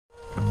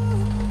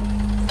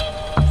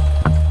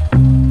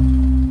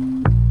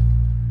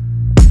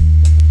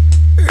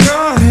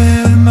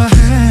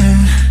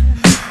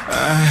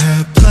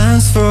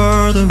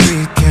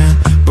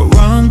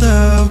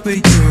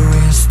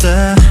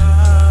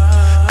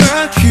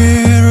back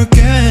here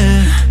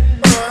again.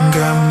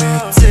 Got me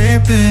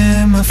deep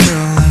in my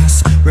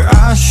feelings, where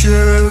I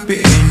should be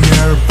in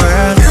your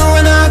bed. You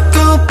and I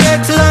go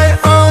back to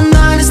like all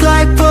night, it's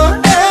like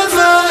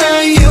forever.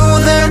 And you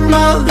let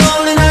my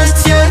loneliness,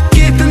 yeah,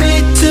 keeping me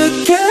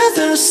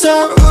together.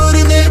 So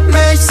wouldn't it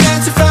make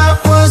sense if I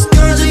was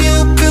yours and you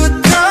could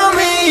call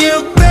me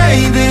your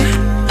baby?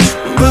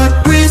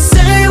 But we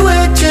say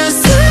we're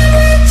just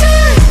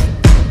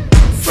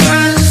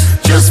friends,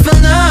 just for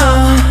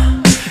now.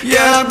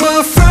 Yeah,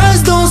 but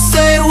friends don't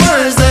say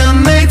words that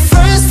make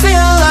friends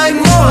feel like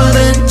more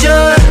than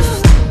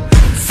just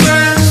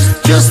friends,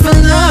 just for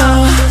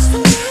now.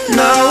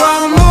 Now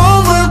I'm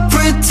over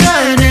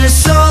pretending,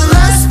 so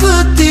let's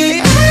put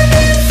the end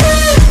in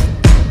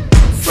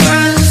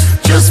friends,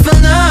 just for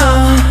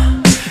now.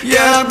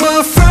 Yeah,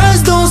 but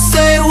friends don't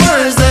say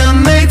words that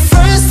make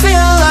friends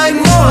feel like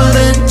more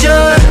than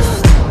just.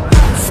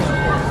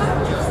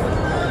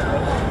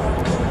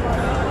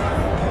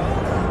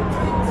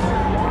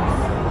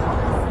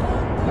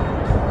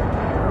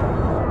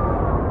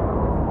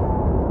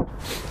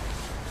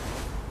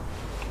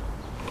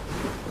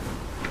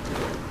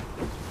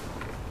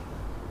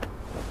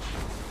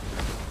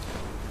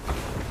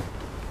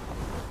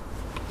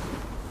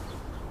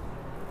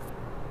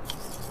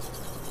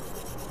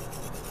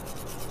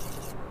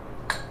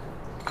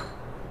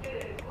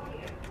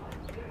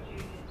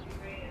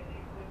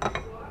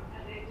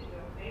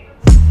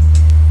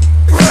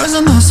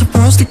 I'm not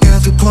supposed to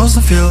get too close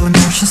to feel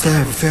emotions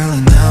that we're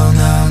feeling now,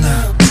 now,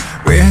 now.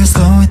 We're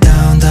slowing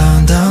down,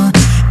 down, down,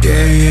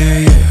 yeah,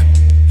 yeah, yeah.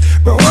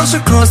 But once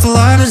we cross the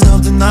line, there's no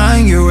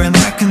denying you, and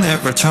I can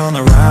never turn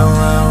around,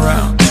 round,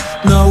 round.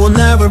 No, we'll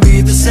never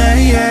be the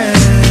same, yeah.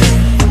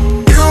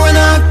 You and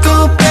I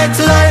go back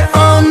to like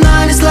all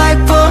night, it's like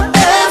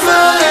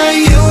forever.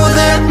 And you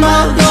let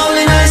my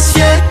loneliness,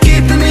 yeah,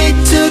 keeping me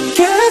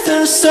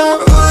together.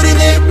 So wouldn't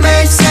it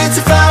make sense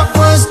if I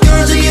was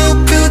yours and you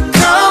could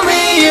call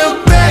me your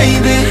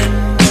baby?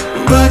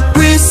 But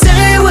we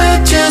say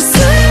we're just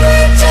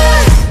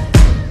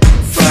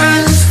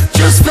friends,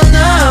 just for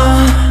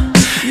now.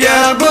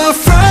 Yeah, but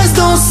friends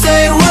don't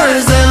say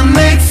words that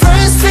make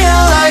friends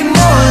feel like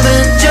more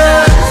than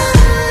just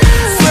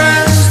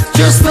friends,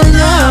 just for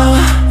now.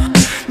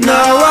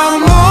 Now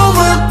I'm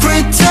over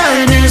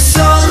pretending,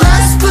 so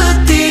let's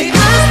put the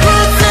end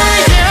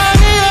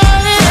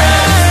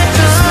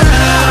just for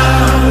now.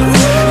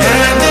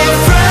 And if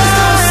friends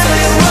don't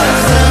say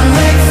words that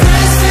make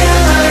friends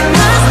feel like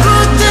let's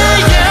put the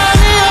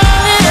end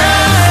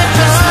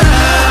just for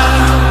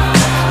now.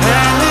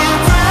 And if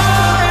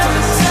friends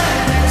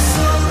pretending,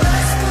 so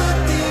let's put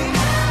the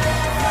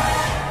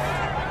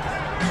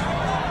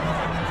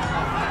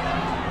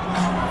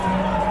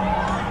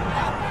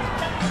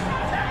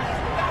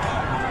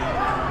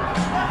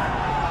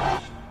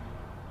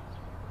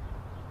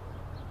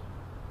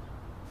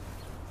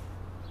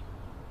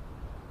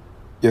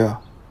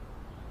Yeah.